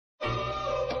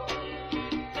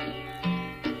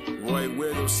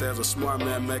Williams says a smart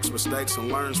man makes mistakes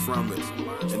and learns from it,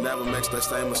 and never makes that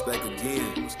same mistake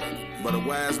again. But a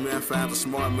wise man finds a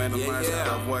smart man and learns how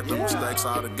to avoid the mistakes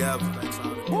altogether.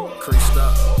 Creased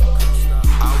up.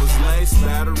 I was laced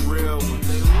by the real one.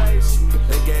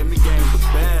 They gave me game the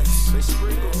best.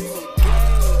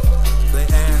 They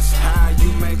asked how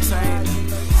you maintain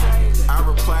it. I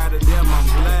replied to them, I'm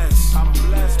blessed. I'm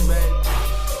blessed, baby.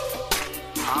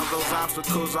 All those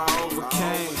obstacles I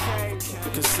overcame,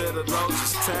 consider those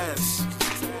as tests.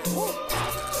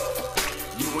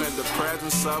 You in the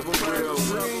presence of a real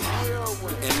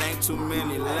one, and ain't too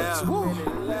many left.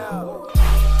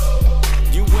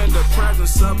 You in the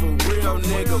presence of a real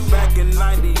nigga. Back in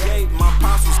 98, my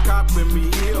pops was copping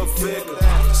me ill figure.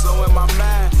 So in my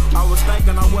mind, I was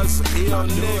thinking I was an ill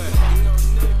nigga,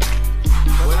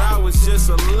 but I was just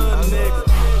a little nigga.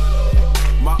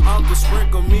 My uncle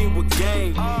sprinkled me with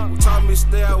game, taught me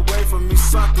stay away from me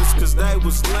suckers cause they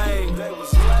was lame.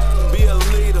 Be a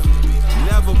leader,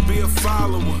 never be a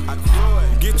follower.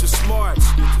 Get your smarts,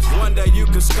 one day you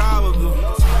can scholar them.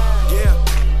 Yeah,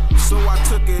 so I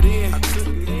took it in.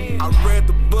 I read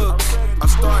the books, I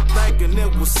started thinking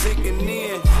it was sinking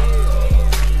in.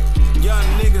 Young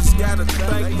niggas gotta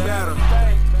think better.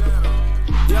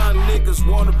 Young niggas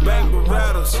wanna bang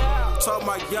Berettas. Told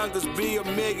my youngest, be a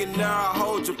millionaire, I'll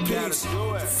hold your peace.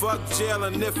 Fuck jail,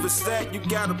 and if it's that, you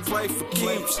gotta play for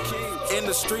keeps. In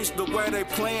the streets, the way they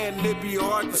playin', it be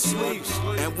hard to sleep.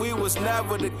 And we was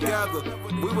never together,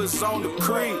 we was on the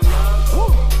creek.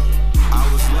 I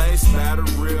was laced by the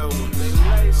real one.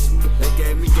 They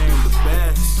gave me game the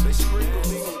best.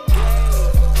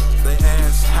 They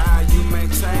asked how you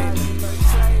maintain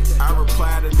it. I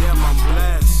replied to them, I'm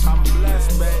blessed. I'm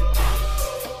blessed, baby.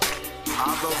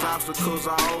 All those obstacles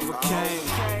I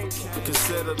overcame,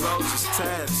 consider those as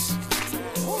tests.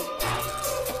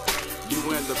 You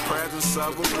in the presence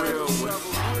of a real one,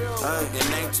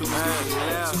 and ain't too many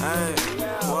left.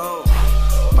 Whoa,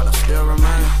 but I still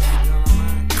remain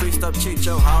Creased up Cheech,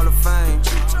 Hall of Fame.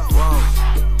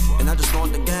 Whoa, and I just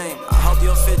want the game. I hope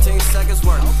your 15 seconds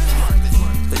work.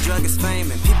 The drug is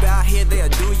fame, and people out here, they'll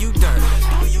do you dirt.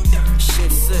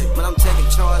 Shit sick, but I'm taking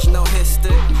charge, no hit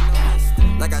stick.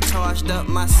 Like I charged up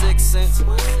my 6 cents.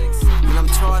 When I'm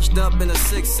charged up in a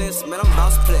 6 cents, man, I'm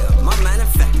boss player, my man in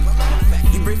fact.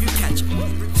 You brief, you catch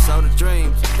it. Sold the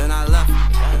dreams, then I left.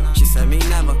 She said me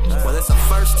never. Well, it's a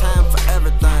first time for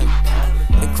everything,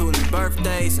 including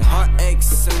birthdays and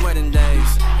heartaches and wedding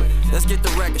days. Let's get the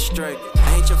record straight.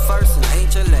 I ain't your first and I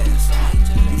ain't your last.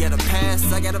 You got a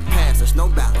pass, I got a pass, there's no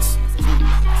balance.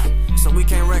 So we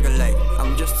can't regulate.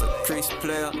 I'm just a crease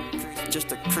player,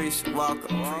 just a crease walker.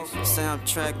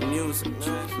 Soundtrack music,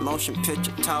 motion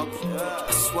picture talk.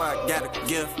 I swear I got a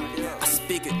gift. I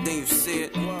speak it, then you see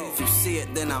it. If you see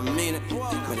it, then I mean it.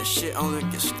 Man, the shit only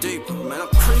gets deeper. Man, I'm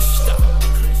creased up.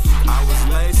 I was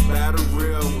laced by the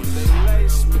real one.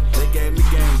 They gave me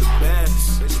game the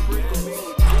best.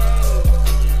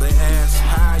 They asked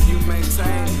how you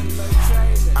maintain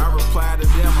it. I replied to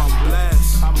them, I'm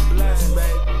blessed. I'm blessed,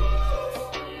 baby.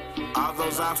 All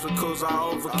those obstacles I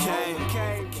overcame,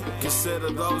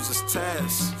 consider those as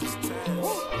tests.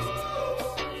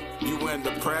 You in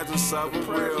the presence of a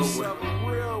real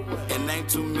one, and ain't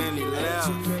too many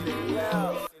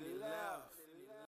left.